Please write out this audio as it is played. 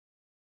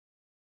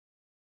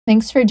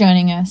Thanks for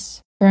joining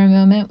us for a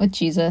moment with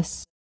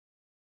Jesus,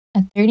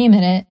 a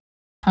 30-minute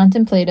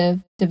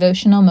contemplative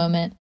devotional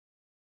moment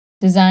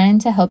designed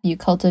to help you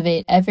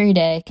cultivate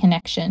everyday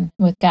connection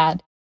with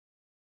God.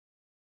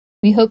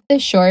 We hope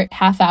this short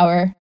half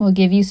hour will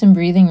give you some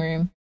breathing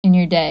room in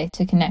your day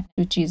to connect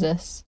with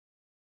Jesus.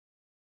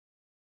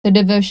 The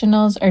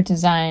devotionals are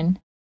designed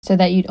so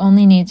that you'd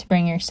only need to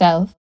bring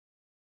yourself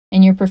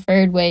and your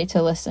preferred way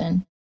to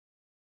listen.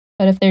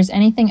 But if there's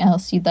anything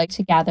else you'd like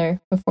to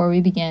gather before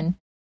we begin,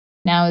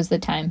 now is the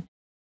time.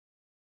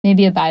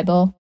 Maybe a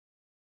Bible,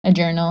 a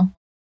journal,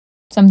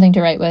 something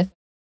to write with,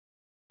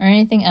 or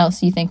anything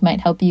else you think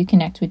might help you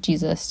connect with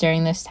Jesus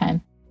during this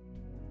time.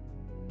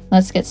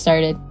 Let's get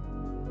started.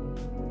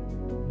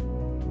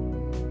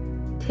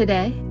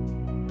 Today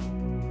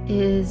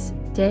is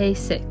day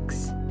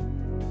 6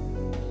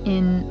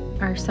 in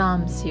our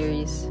Psalms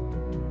series,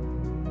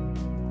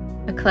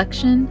 a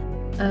collection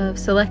of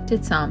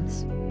selected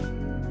Psalms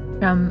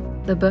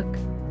from the book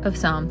of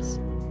Psalms.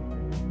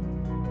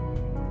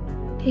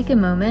 Take a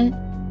moment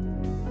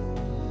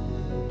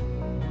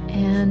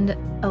and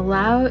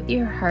allow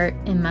your heart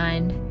and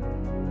mind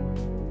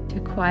to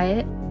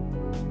quiet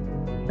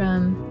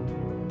from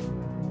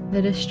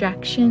the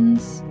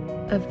distractions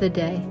of the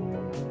day.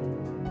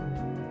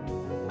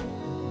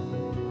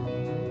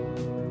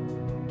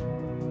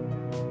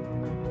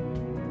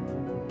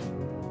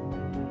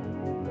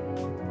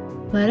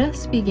 Let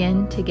us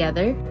begin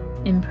together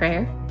in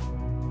prayer.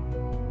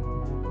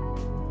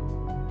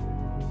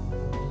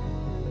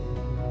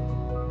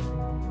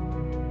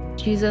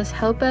 Jesus,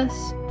 help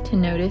us to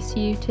notice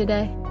you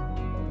today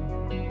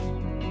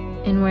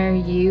and where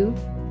you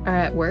are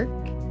at work.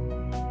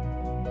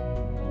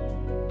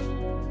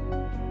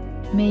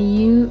 May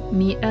you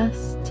meet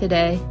us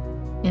today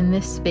in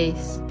this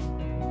space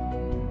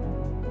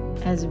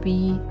as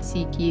we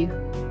seek you.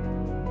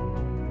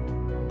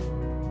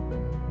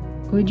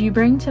 Would you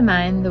bring to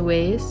mind the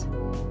ways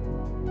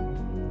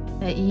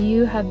that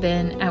you have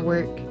been at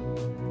work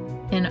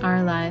in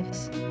our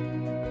lives?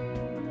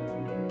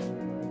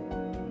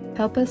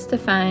 Help us to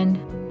find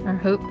our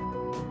hope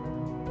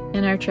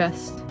and our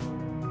trust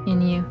in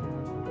you.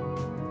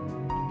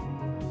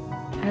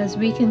 As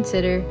we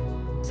consider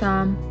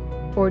Psalm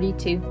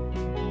 42.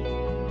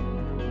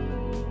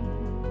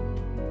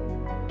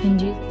 In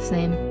Jesus'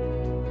 name,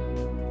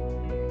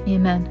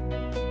 amen.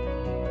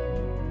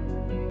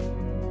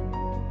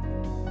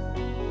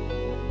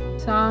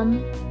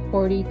 Psalm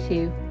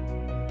 42.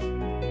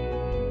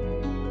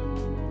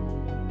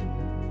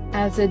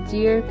 As a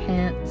deer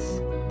pants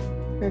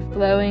for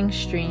flowing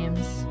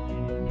streams,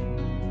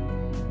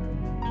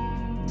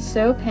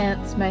 so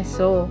pants my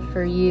soul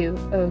for you,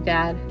 O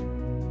God.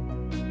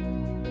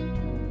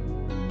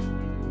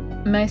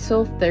 My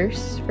soul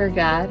thirsts for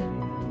God,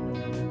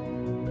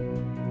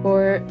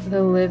 for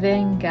the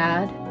living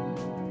God.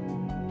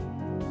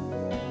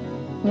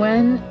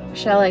 When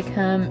shall I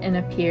come and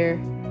appear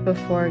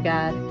before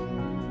God?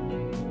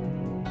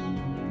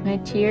 My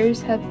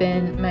tears have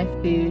been my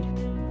food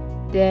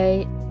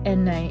day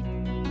and night,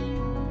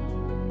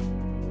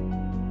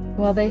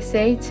 while they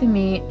say to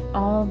me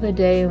all the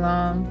day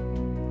long,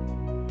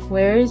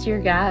 where is your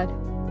God?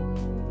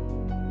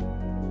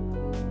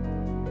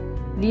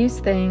 These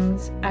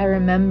things I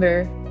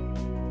remember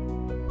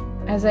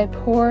as I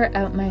pour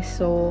out my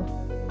soul,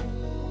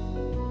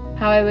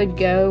 how I would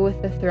go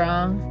with the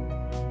throng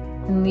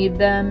and lead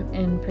them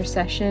in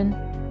procession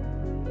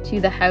to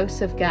the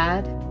house of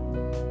God,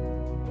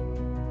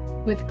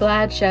 with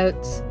glad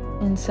shouts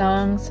and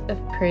songs of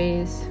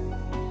praise,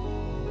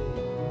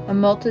 a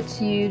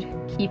multitude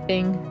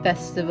keeping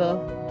festival.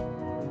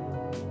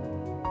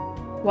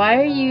 Why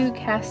are you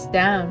cast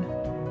down,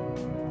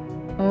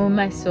 O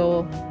my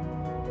soul?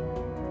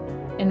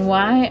 And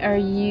why are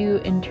you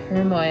in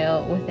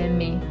turmoil within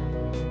me?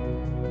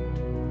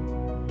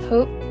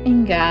 Hope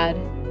in God,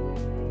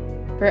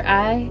 for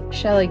I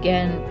shall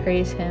again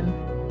praise him,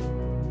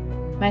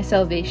 my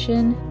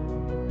salvation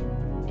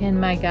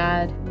and my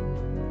God.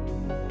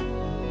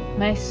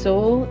 My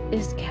soul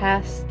is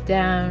cast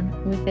down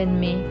within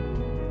me.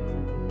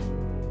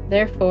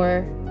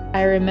 Therefore,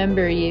 I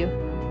remember you.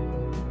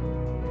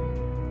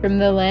 From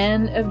the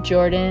land of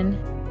Jordan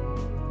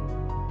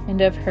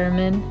and of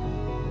Hermon,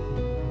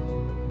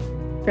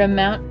 from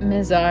Mount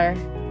Mizar,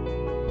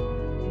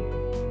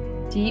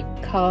 deep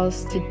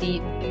calls to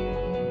deep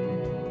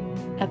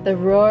at the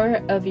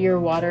roar of your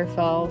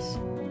waterfalls.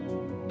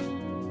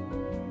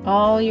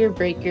 All your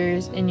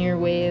breakers and your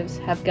waves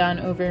have gone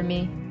over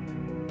me.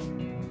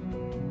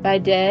 By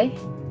day,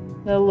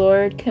 the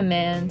Lord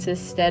commands his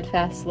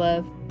steadfast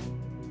love,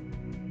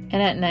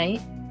 and at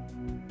night,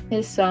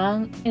 his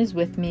song is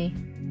with me,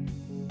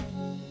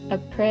 a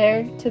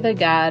prayer to the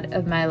God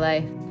of my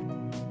life.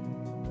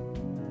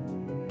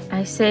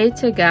 I say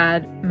to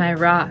God, my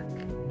rock,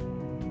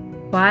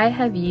 why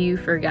have you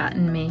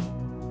forgotten me?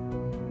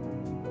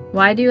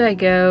 Why do I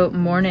go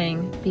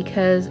mourning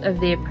because of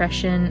the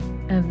oppression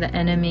of the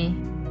enemy?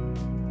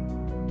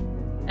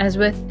 As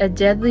with a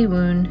deadly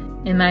wound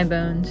in my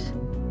bones,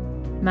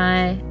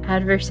 my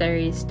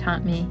adversaries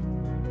taunt me,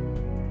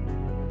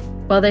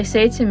 while they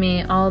say to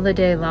me all the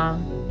day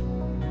long,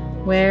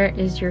 "Where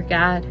is your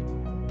God?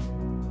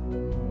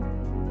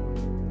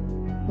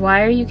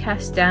 Why are you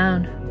cast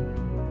down,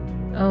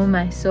 O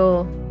my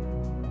soul?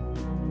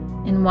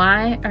 And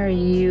why are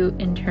you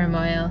in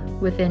turmoil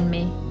within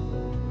me?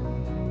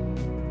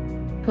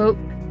 Hope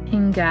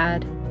in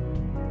God,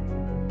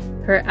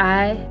 for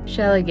I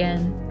shall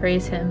again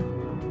praise him,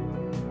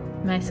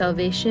 my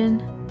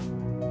salvation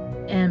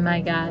and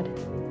my God."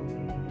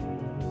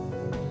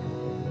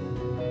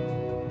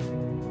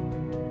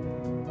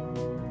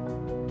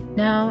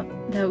 Now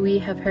that we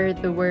have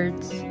heard the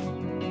words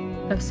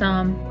of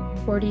Psalm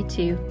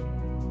 42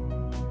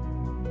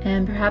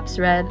 and perhaps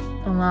read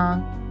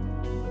along,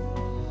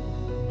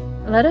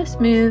 let us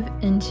move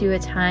into a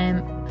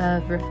time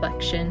of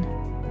reflection.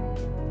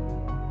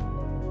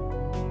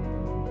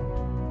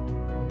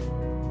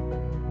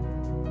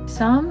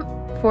 Psalm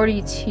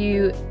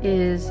 42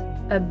 is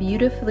a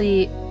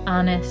beautifully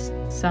honest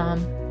psalm.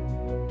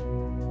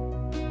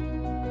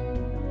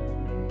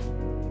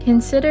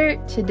 Consider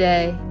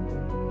today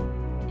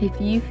if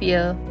you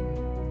feel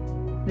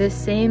this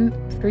same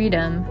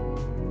freedom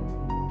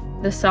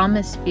the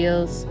psalmist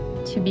feels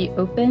to be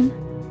open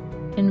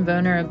and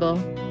vulnerable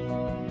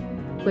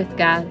with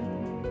God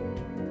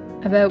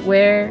about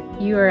where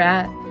you are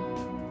at.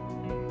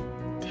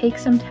 Take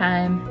some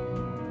time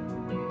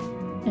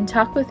and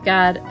talk with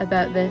God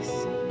about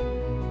this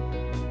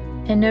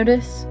and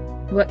notice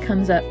what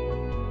comes up.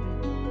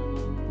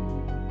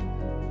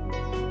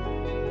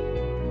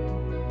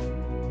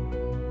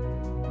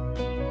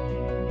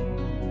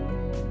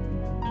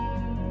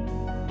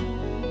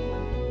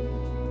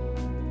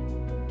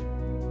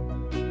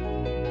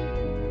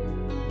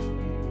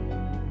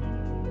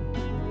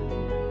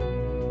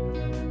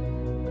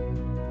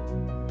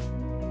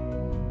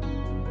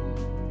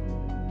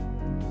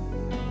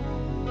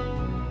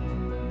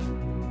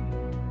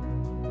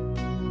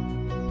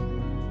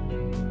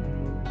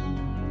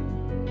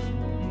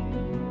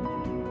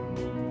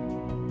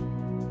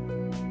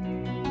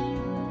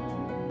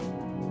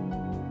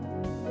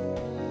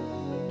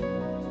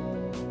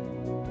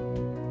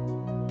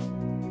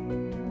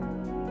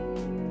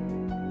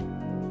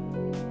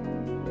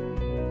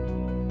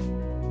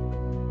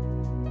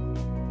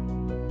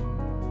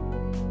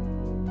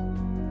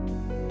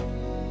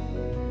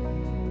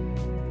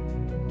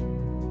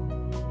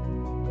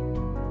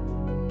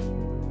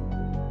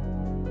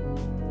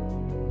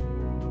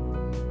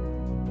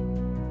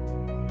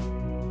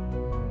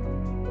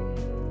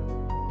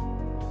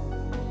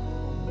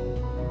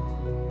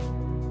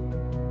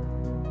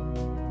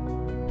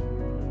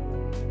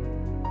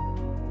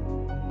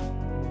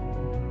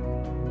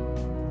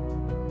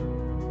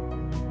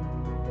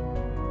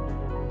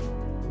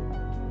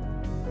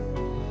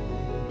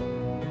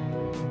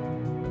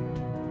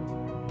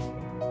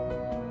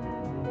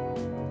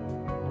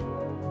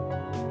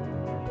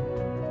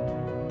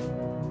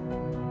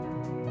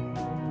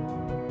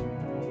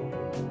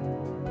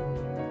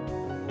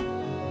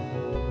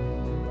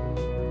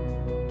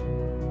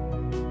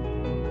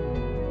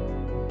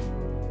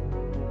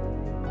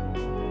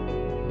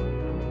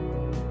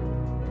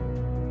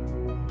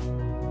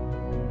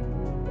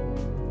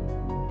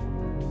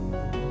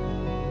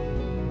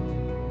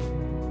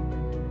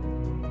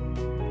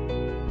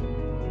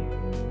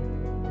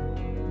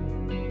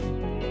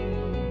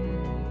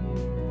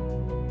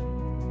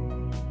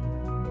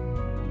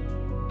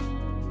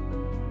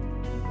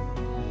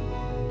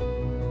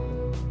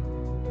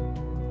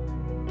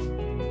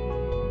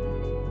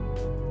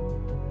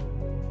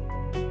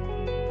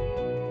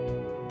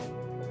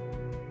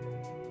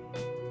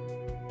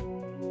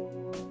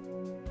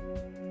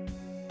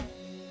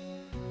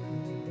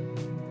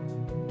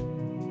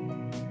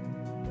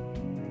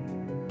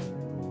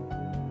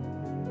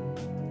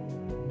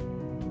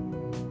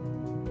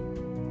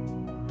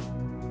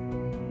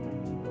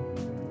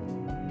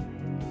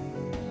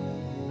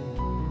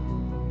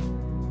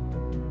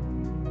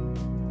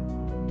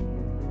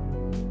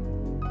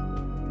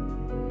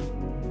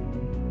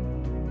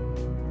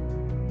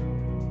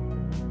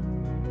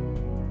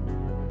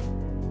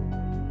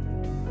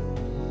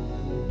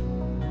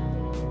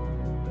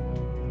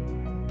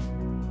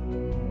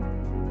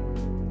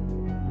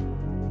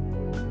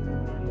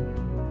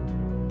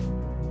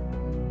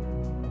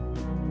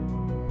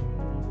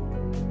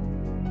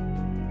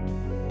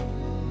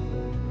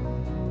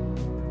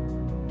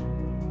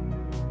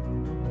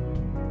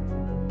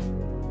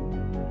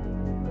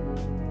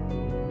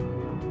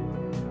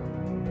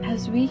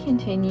 As we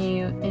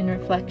continue in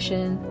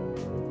reflection,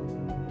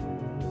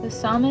 the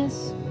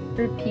psalmist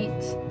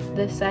repeats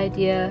this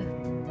idea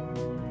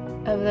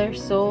of their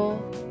soul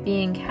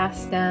being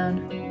cast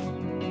down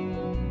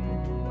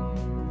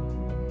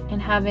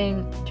and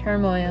having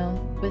turmoil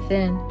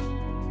within.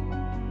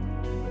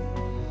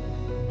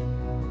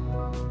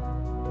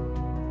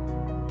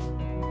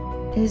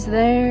 Is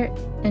there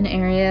an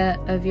area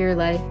of your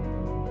life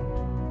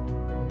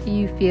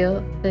you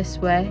feel this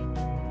way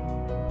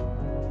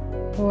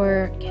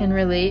or can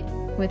relate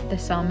with the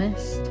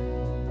psalmist?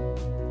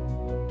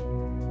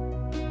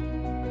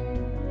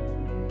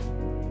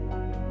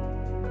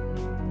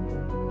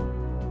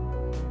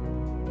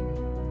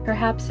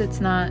 Perhaps it's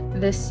not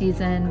this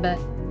season, but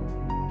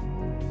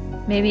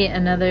maybe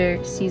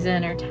another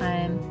season or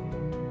time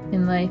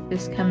in life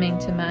is coming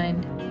to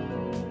mind.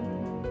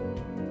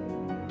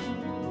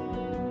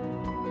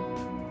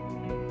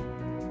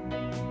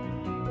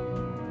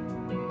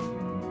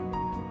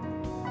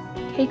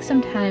 Take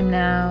some time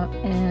now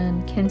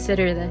and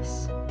consider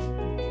this,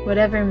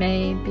 whatever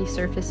may be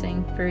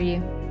surfacing for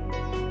you.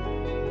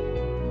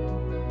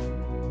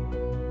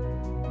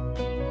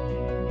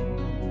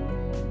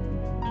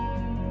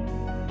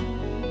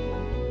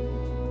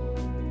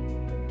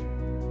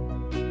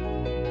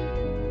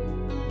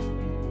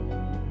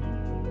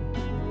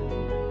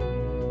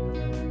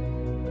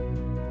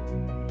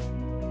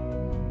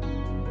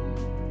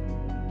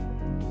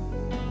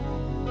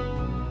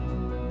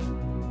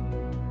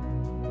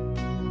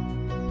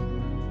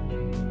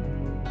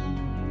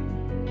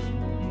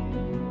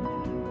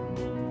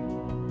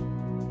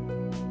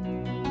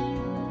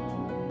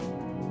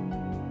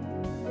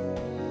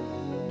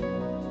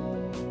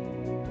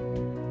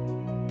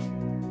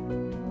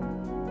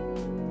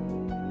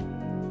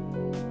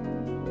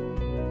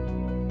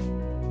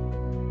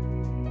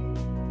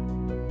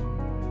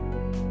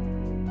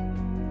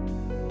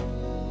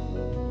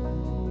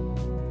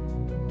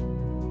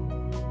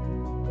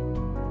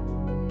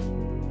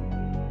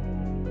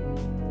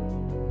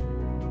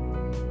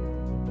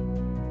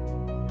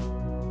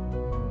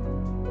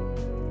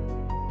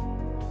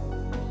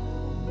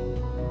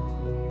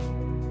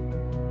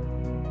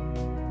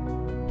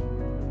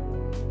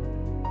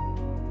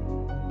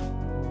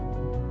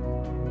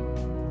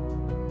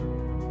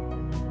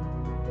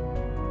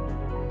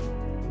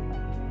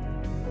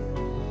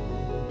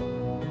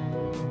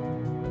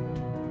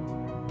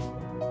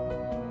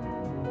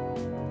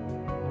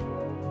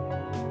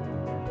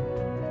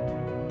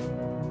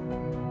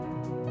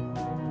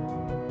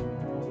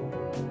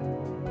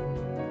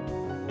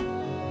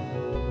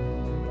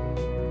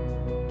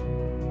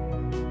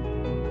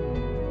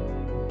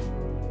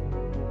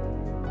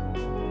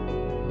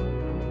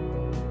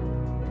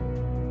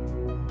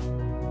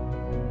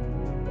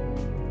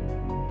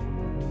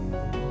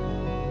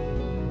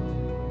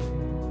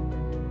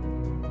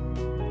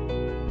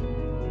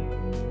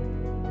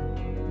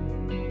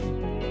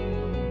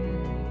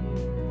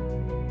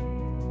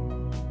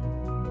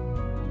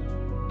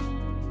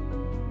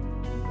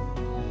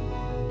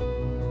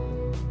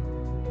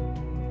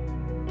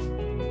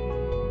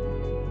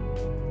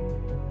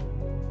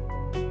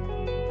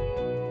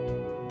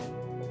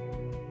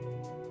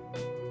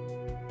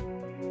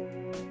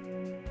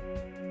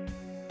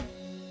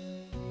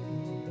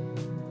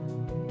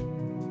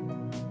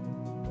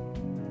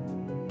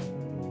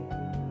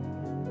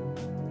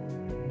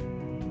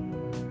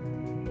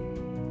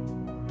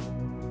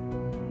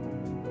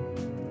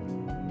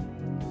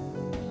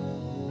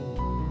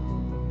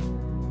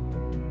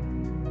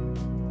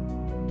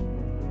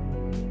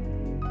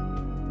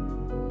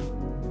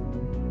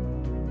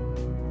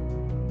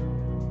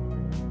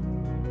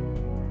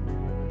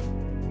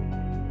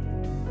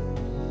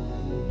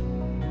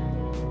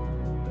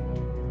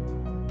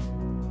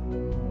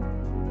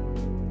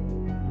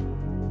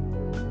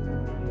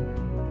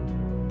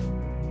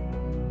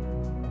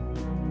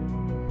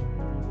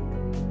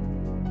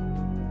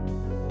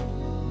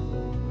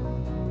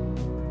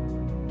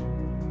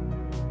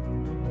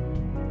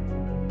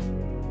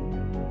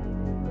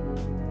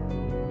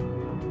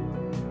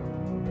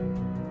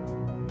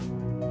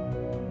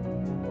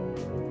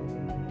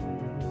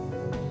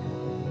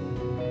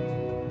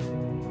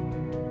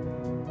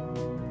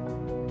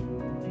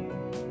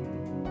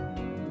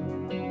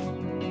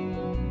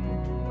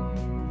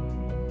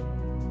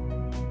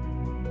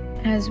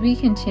 As we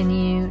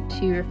continue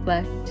to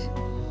reflect,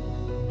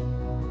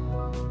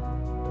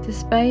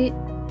 despite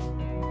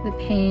the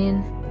pain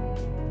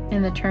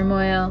and the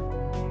turmoil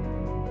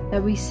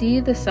that we see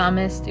the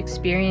psalmist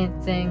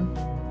experiencing,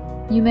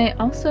 you may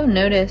also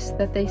notice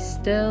that they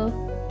still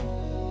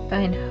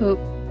find hope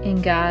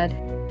in God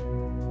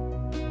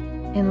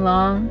and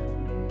long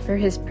for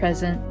His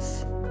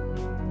presence.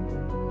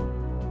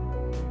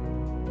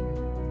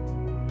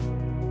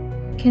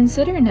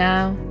 Consider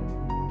now,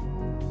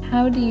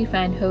 how do you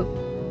find hope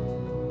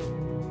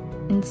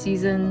in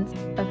seasons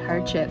of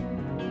hardship?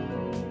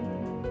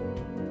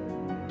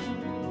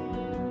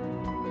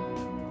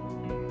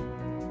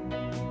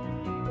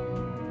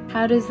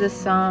 How does this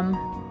psalm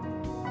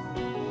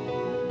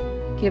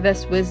give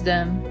us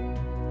wisdom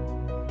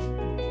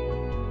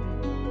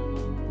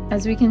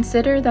as we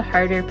consider the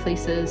harder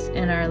places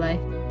in our life?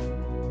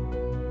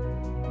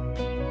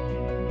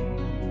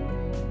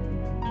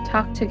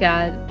 Talk to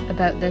God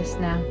about this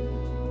now.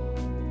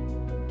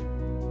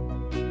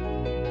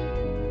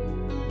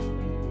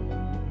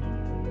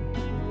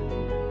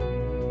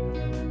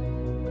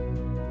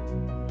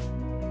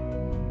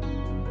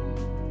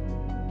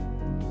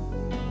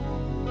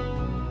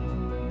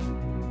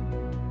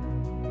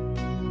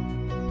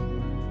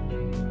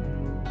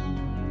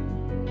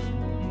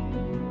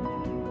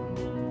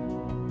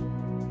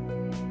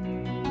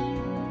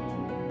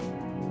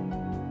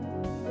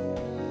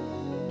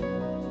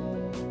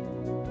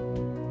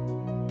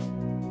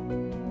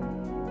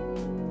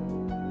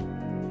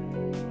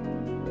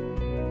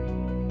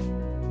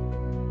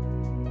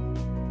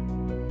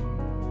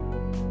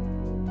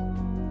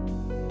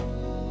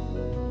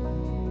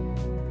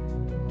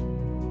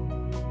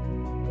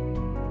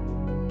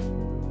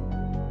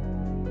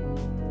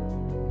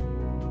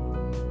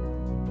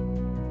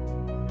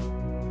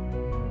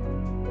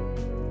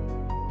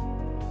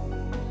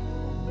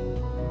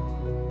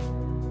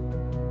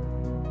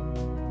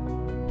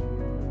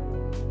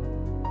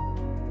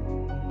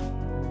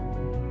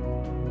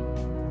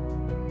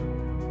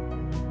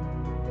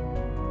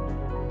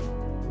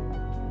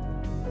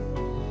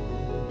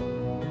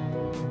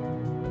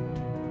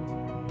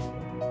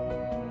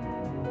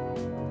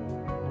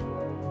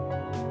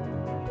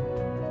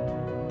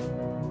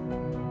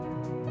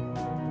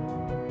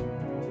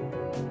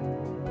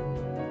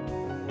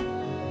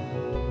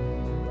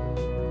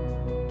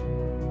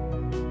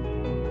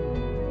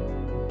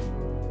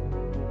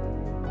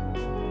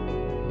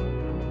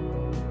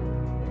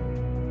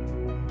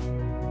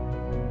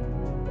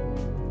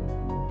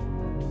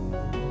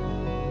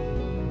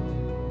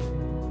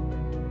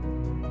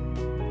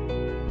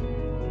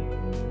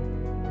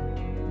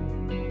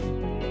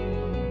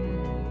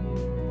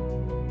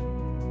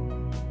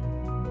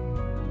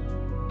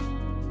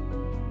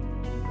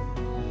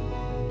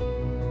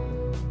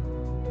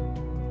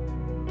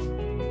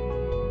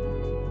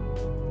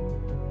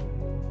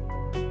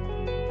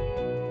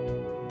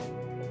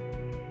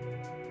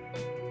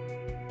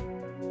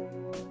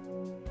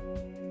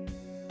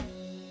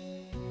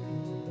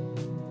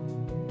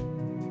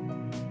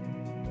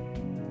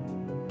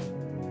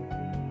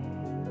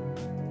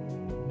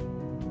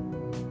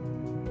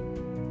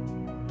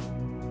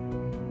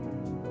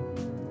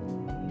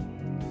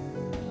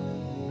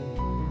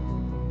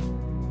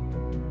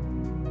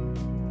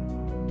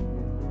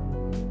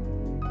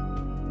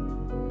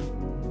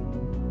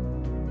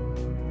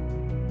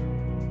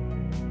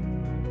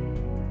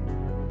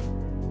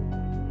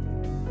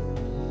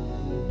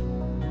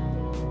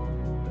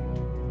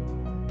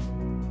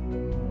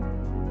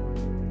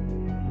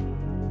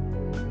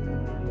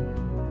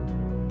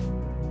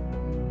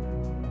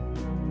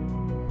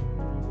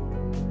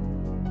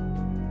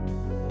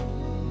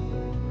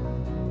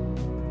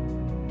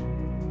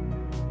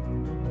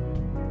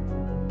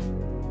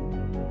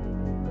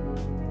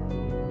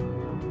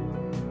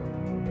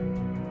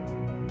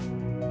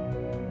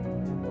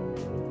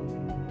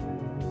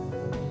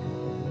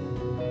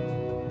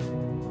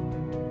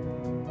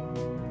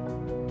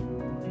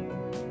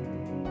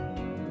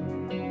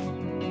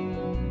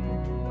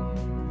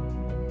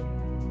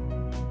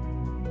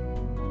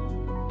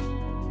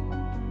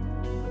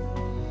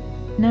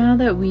 Now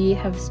that we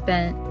have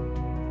spent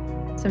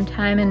some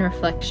time in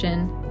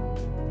reflection,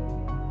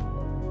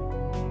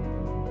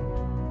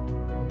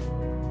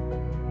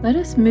 let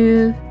us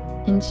move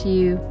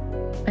into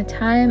a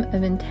time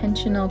of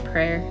intentional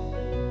prayer.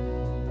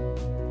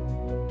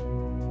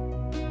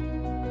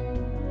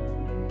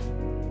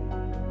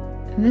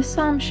 This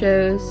psalm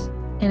shows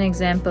an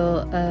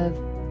example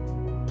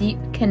of deep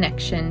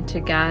connection to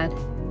God.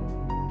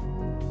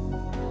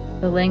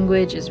 The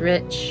language is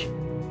rich.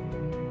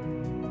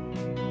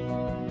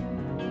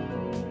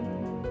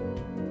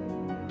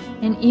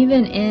 And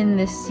even in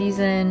this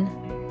season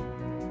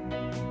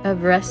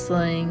of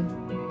wrestling,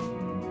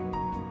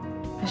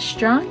 a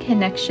strong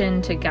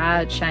connection to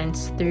God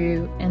shines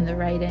through in the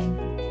writing.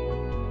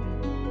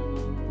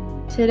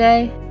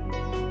 Today,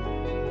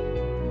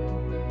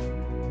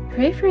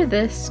 pray for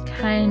this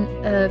kind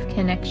of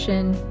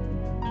connection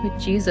with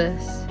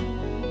Jesus,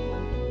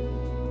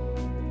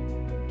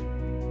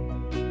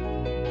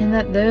 and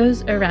that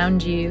those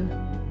around you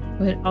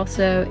would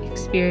also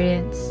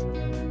experience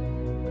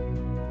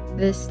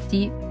this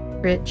deep,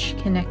 rich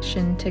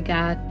connection to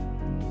God.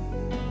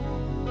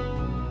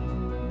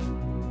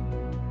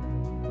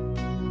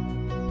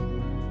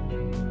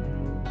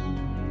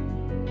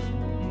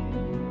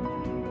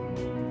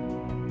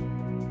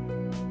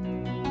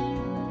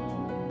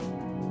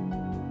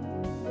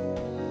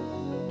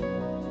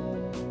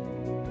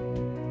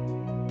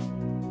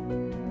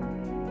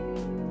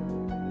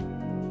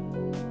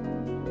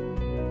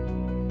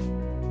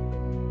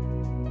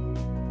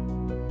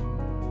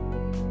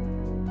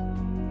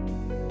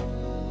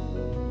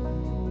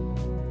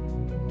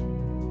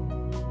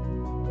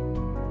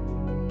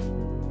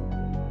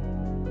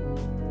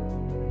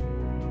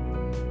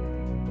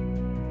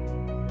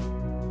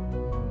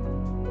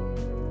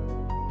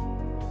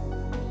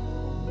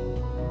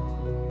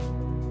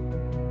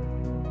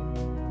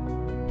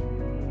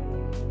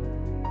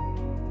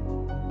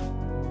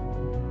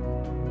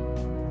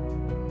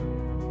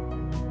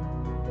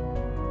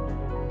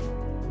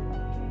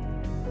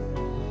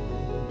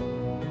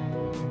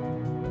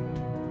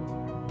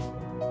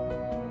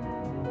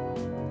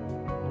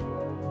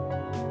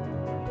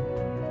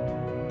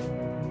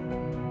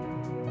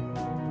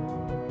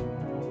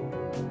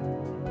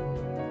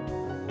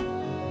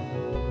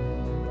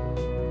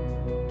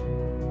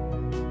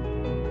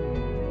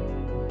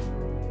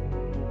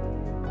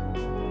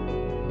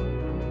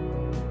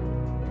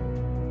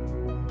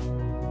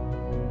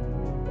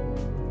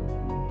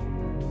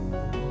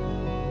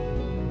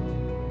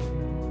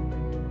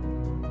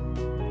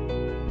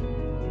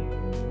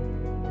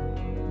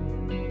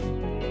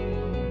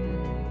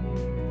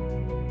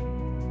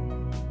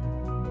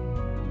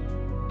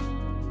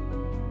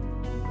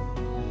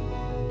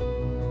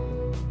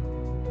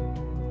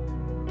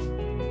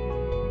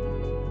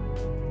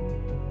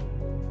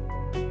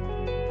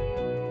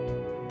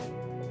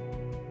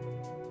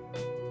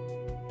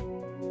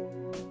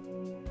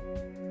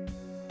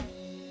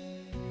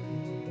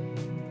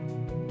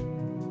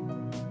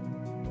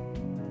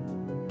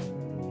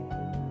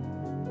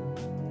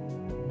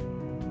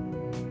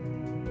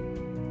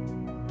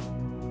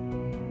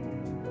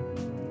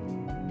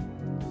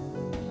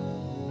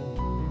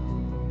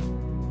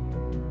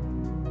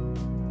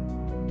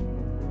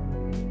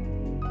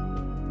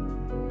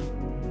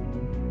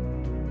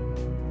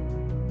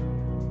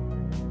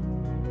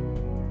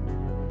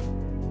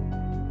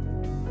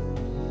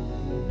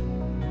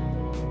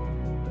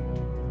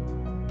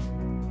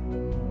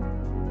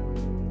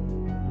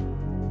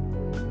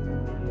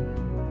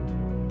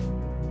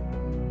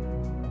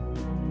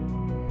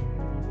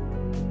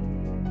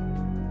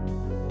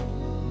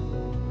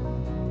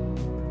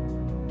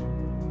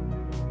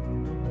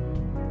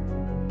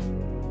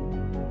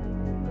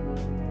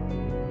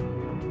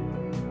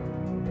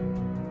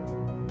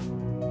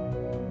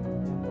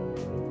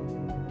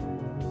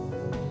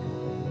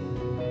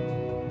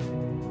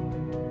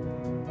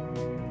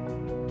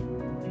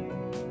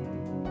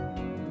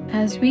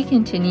 As we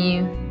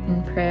continue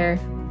in prayer,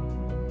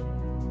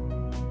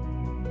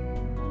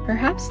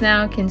 perhaps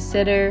now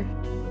consider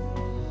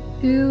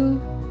who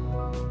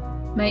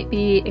might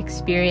be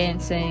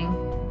experiencing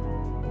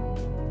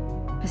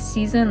a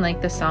season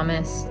like the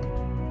psalmist.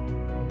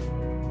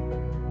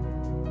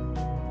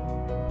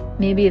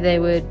 Maybe they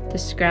would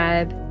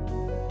describe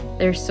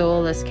their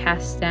soul as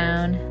cast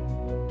down.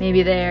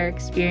 Maybe they are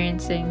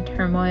experiencing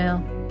turmoil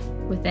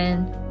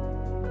within.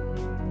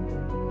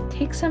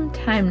 Take some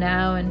time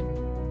now and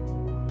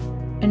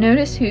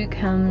notice who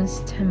comes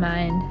to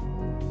mind.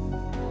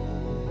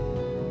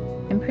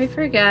 And pray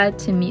for God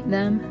to meet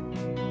them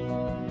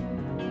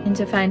and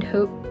to find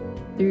hope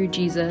through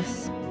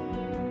Jesus.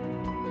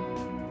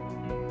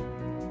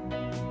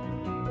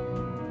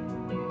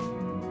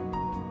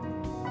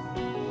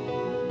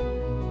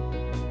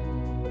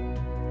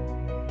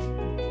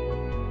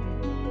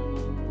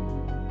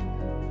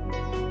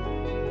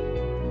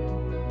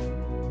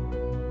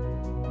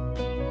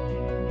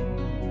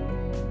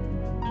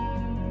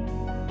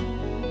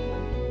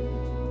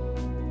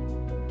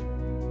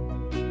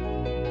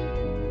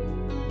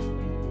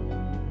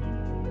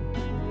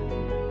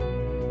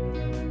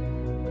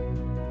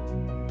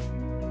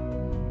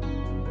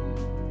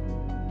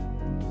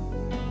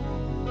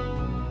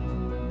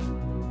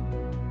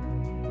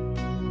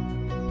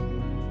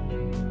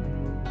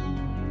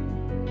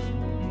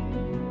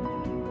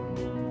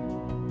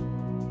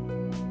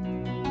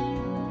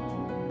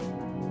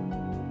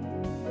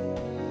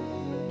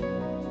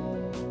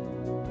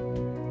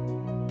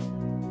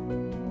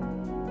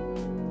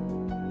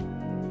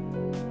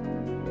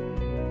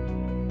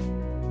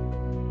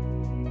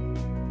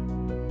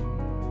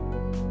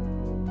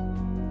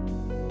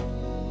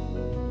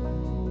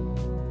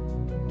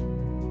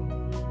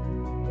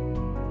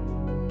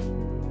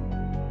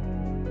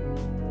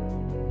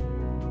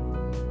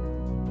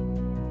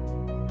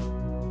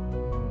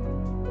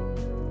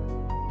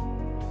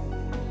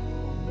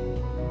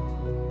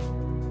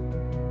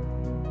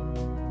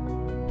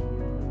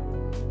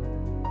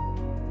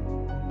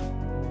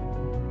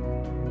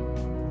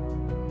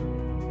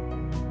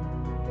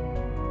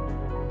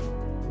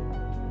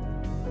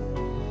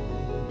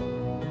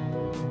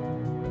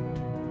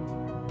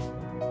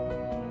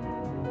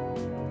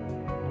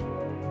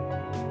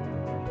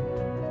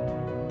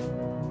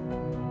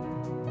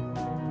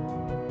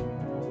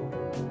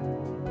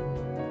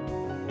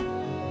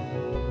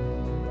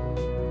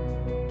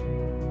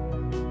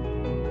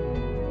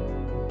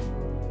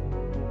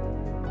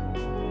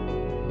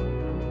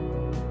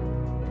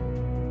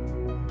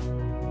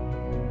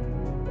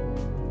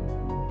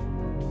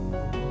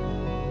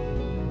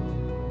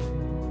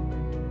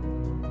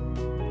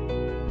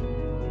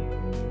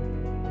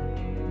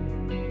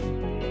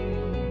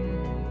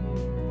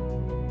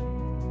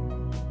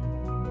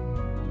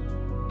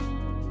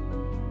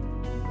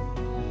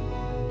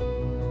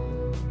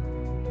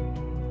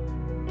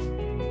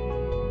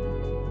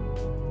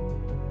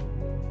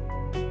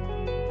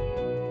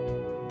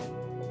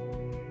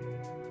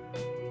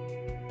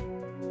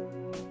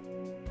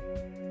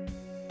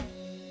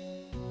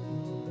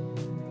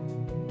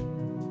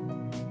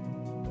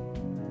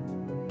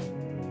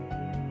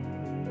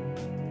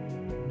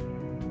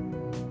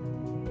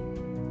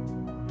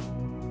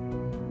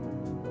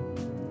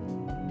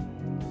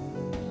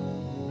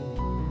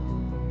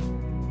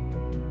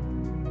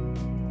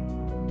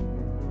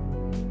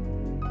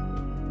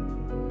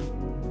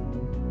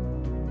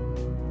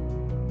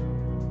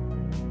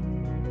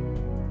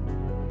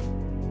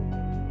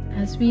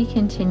 As we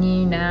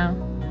continue now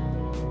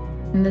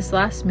in this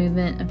last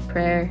movement of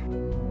prayer,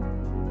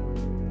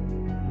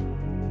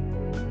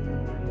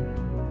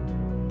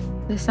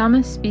 the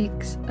psalmist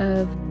speaks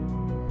of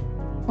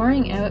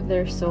pouring out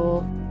their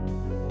soul.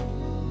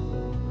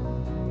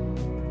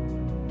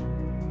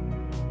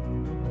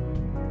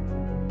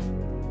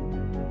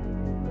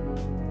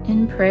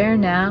 In prayer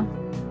now,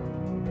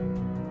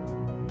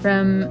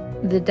 from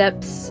the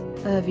depths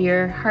of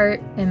your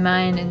heart and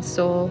mind and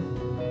soul,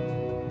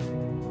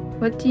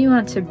 what do you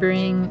want to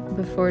bring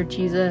before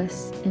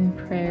Jesus in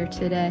prayer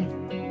today?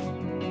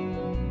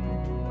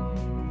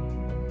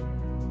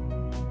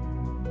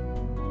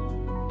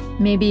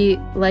 Maybe,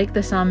 like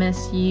the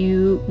psalmist,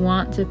 you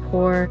want to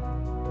pour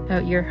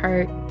out your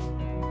heart.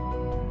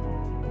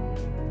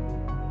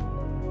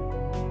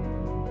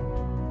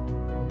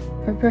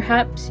 Or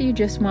perhaps you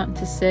just want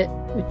to sit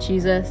with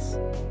Jesus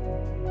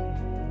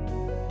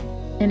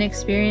and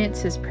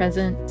experience His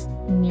presence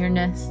and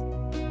nearness.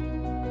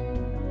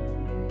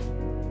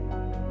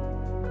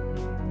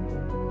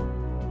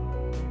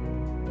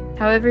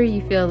 However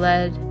you feel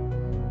led,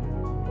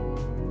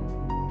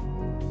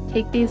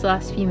 take these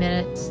last few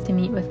minutes to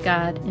meet with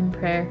God in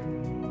prayer.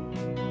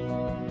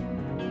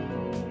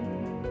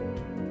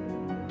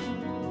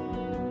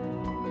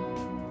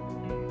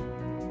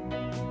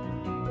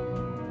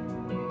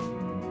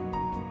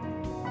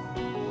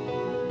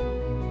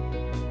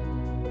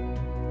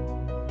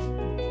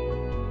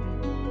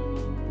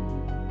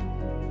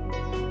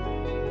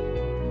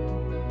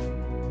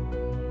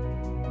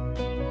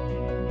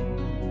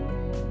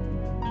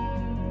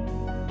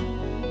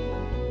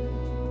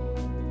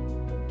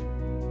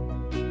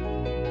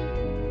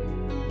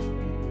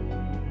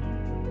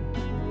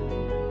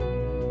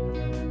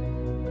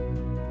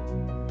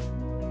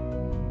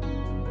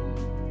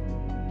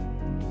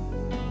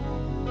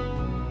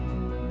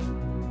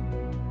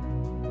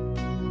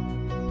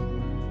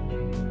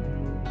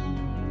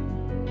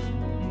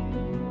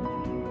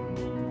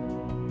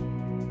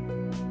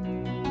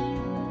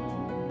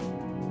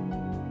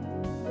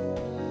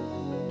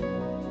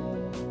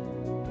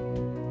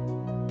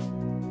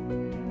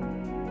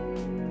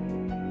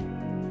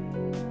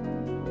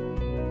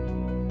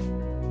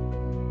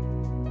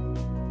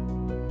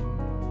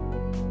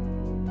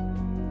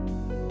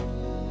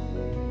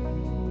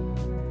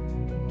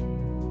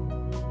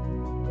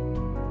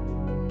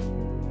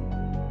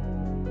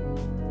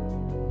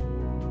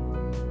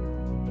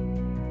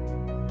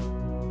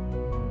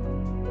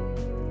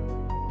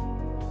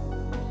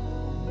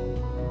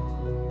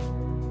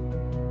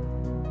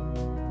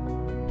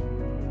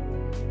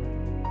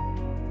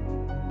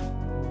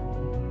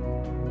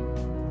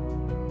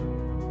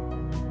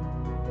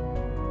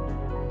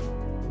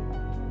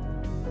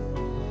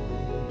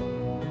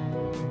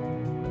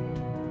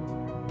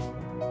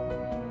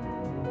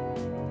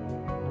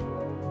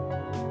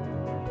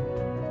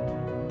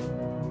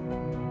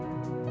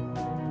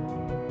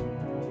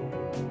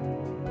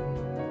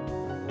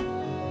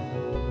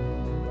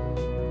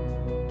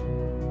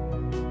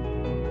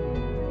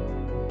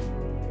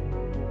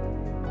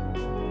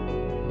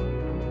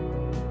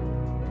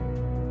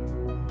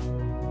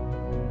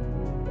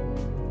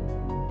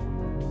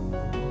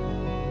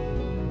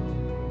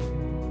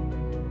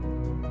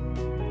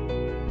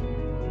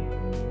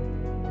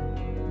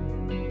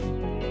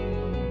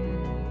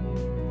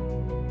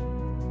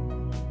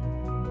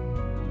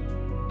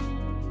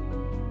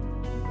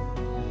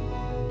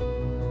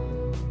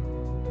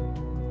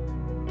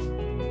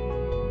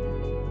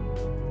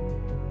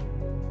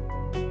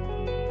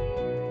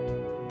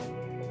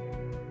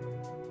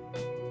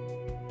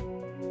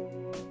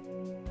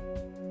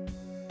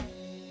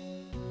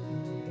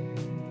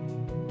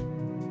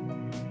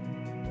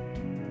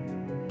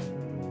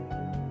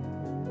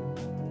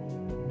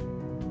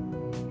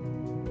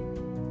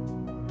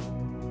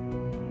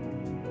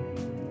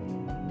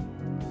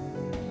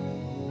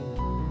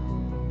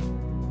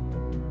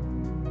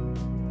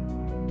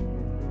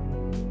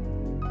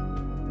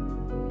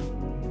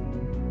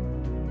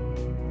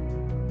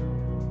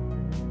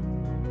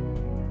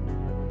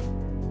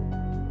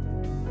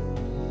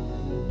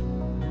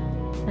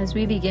 As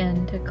we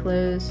begin to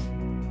close,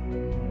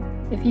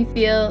 if you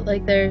feel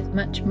like there's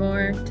much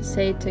more to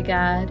say to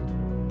God,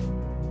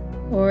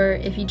 or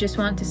if you just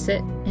want to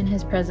sit in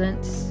His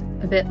presence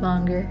a bit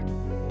longer,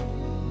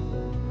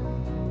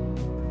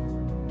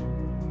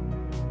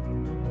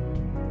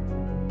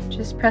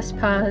 just press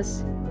pause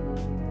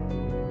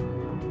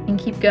and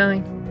keep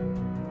going.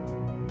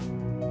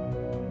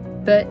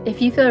 But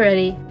if you feel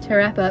ready to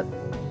wrap up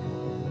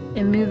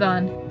and move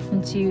on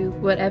into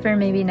whatever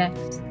may be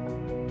next,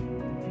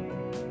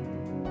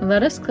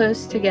 let us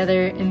close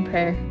together in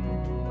prayer.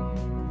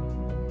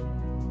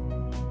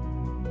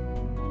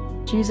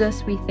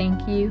 Jesus, we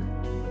thank you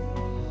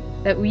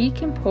that we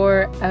can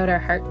pour out our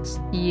hearts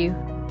to you,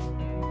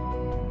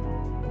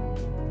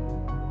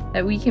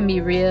 that we can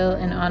be real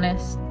and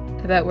honest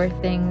about where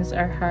things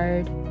are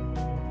hard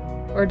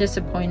or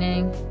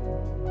disappointing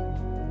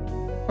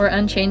or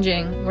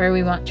unchanging where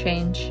we want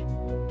change.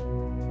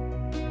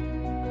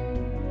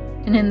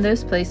 And in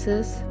those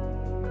places,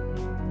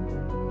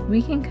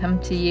 we can come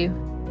to you.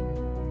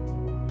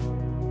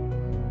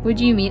 Would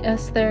you meet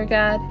us there,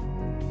 God,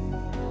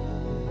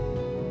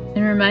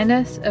 and remind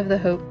us of the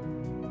hope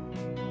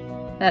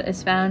that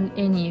is found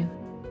in you.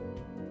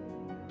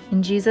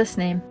 In Jesus'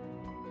 name,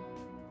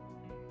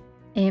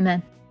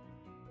 amen.